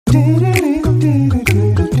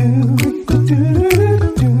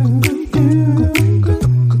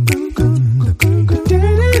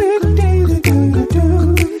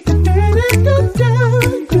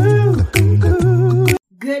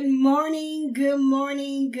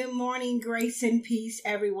Grace and peace,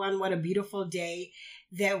 everyone. What a beautiful day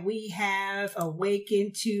that we have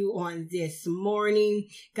awakened to on this morning.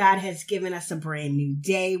 God has given us a brand new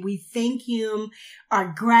day. We thank Him.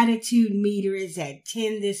 Our gratitude meter is at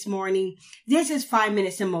 10 this morning. This is 5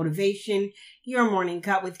 minutes of motivation, your morning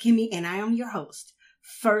cup with Kimmy, and I am your host.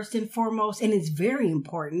 First and foremost, and it's very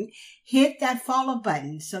important, hit that follow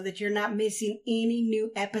button so that you're not missing any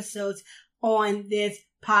new episodes on this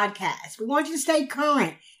podcast. We want you to stay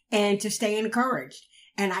current and to stay encouraged.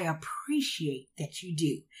 And I appreciate that you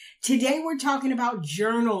do. Today we're talking about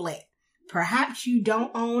journaling. Perhaps you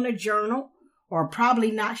don't own a journal or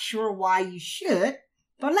probably not sure why you should,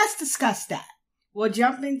 but let's discuss that. We'll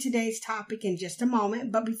jump in today's topic in just a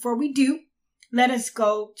moment. But before we do, let us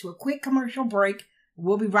go to a quick commercial break.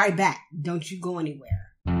 We'll be right back. Don't you go anywhere.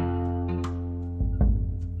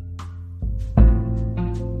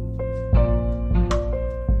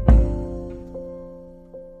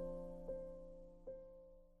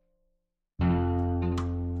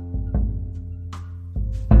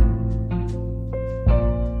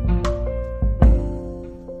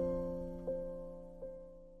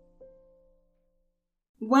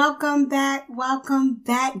 Welcome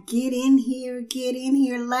back. Get in here.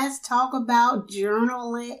 Let's talk about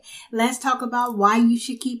journaling. Let's talk about why you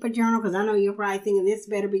should keep a journal, because I know you're probably thinking this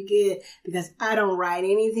better be good because I don't write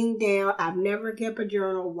anything down. I've never kept a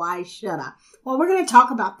journal. Why should I? Well, we're going to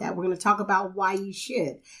talk about that. We're going to talk about why you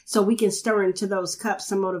should, so we can stir into those cups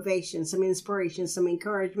some motivation, some inspiration, some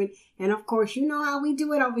encouragement. And of course, you know how we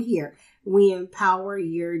do it over here. We empower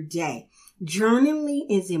your day. Journaling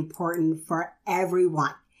is important for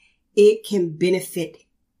everyone. It can benefit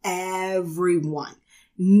everyone.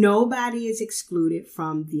 Nobody is excluded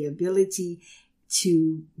from the ability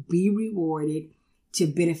to be rewarded, to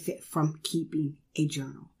benefit from keeping a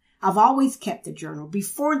journal. I've always kept a journal.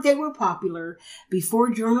 Before they were popular, before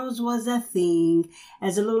journals was a thing,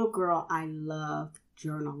 as a little girl, I loved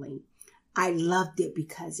journaling. I loved it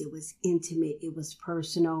because it was intimate. It was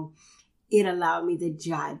personal. It allowed me to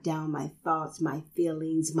jot down my thoughts, my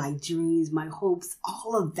feelings, my dreams, my hopes,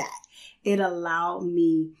 all of that. It allowed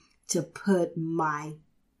me to put my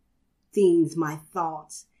things, my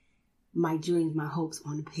thoughts, my dreams, my hopes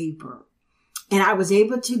on paper. And I was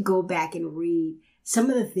able to go back and read some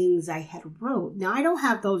of the things I had wrote. Now, I don't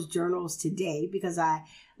have those journals today because I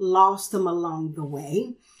lost them along the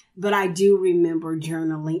way, but I do remember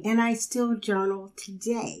journaling, and I still journal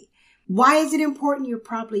today. Why is it important? You're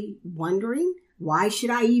probably wondering. Why should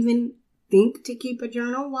I even think to keep a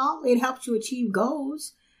journal? Well, it helps you achieve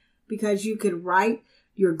goals because you could write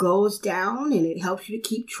your goals down, and it helps you to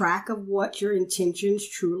keep track of what your intentions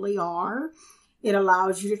truly are. It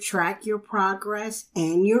allows you to track your progress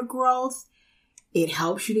and your growth. It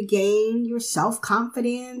helps you to gain your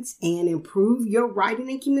self-confidence and improve your writing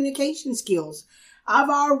and communication skills. I've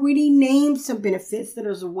already named some benefits that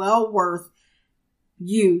is well worth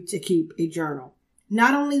you to keep a journal.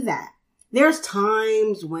 Not only that, there's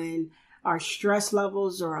times when our stress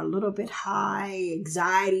levels are a little bit high,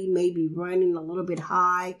 anxiety may be running a little bit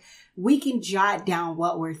high. We can jot down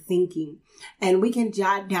what we're thinking, and we can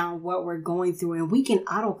jot down what we're going through, and we can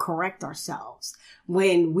auto-correct ourselves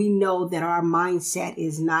when we know that our mindset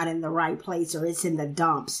is not in the right place or it's in the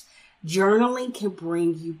dumps. Journaling can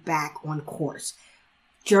bring you back on course.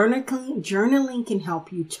 Journaling can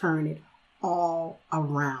help you turn it all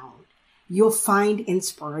around. You'll find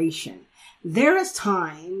inspiration. There is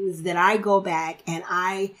times that I go back and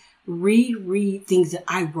I reread things that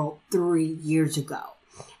I wrote 3 years ago.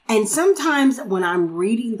 And sometimes when I'm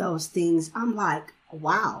reading those things, I'm like,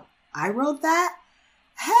 wow, I wrote that?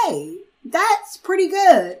 Hey, that's pretty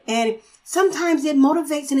good. And sometimes it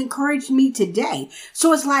motivates and encourages me today.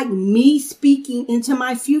 So it's like me speaking into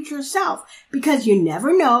my future self, because you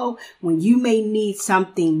never know when you may need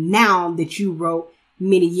something now that you wrote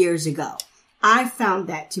many years ago. I found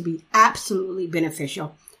that to be absolutely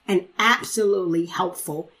beneficial and absolutely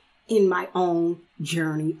helpful in my own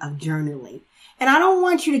journey of journaling. And I don't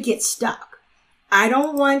want you to get stuck. I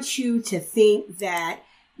don't want you to think that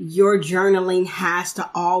your journaling has to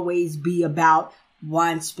always be about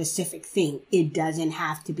one specific thing. It doesn't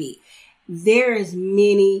have to be. There is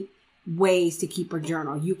many ways to keep a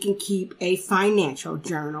journal. You can keep a financial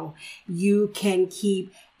journal. You can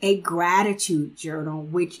keep a gratitude journal,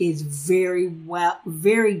 which is very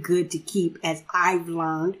good to keep, as I've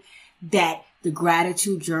learned that The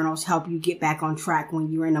gratitude journals help you get back on track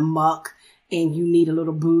when you're in a muck and you need a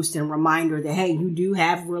little boost and reminder that, hey, you do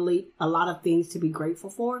have really a lot of things to be grateful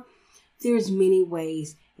for. There's many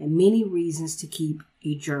ways and many reasons to keep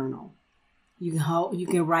a journal. You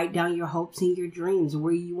can write down your hopes and your dreams,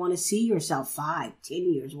 where you want to see yourself 5,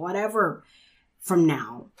 10 years, whatever from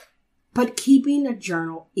now. But keeping a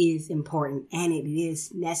journal is important and it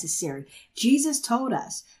is necessary. Jesus told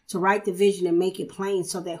us to write the vision and make it plain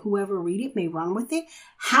so that whoever read it may run with it.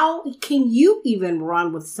 How can you even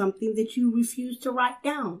run with something that you refuse to write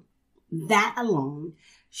down? That alone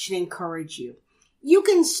should encourage you. You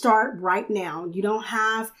can start right now. You don't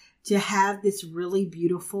have to have this really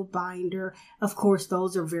beautiful binder. Of course,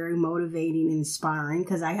 those are very motivating and inspiring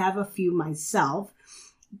because I have a few myself.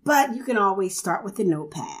 But you can always start with a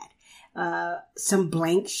notepad, some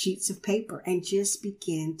blank sheets of paper, and just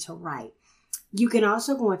begin to write. You can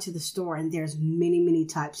also go into the store, and there's many, many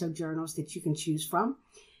types of journals that you can choose from.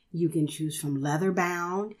 You can choose from leather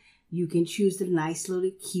bound. You can choose the nice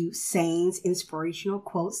little cute sayings, inspirational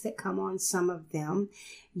quotes that come on some of them.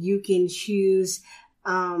 You can choose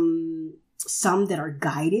some that are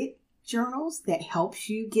guided journals that helps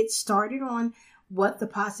you get started on what the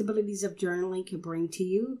possibilities of journaling can bring to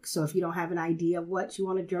you. So if you don't have an idea of what you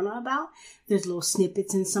want to journal about, there's little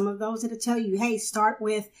snippets in some of those that'll tell you, hey, start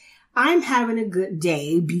with, I'm having a good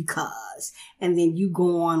day because, and then you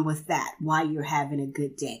go on with that while you're having a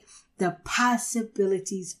good day. The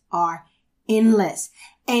possibilities are endless,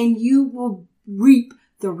 and you will reap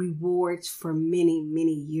the rewards for many,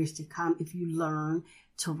 many years to come if you learn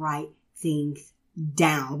to write things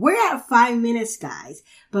down. We're at 5 minutes, guys.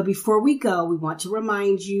 But before we go, we want to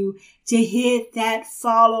remind you to hit that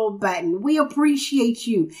follow button. We appreciate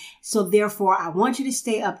you. So therefore, I want you to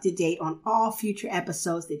stay up to date on all future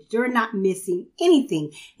episodes, that you're not missing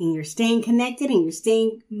anything, and you're staying connected and you're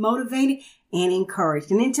staying motivated and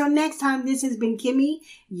encouraged. And until next time, this has been Kimmy,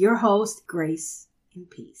 your host. Grace and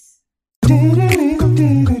peace.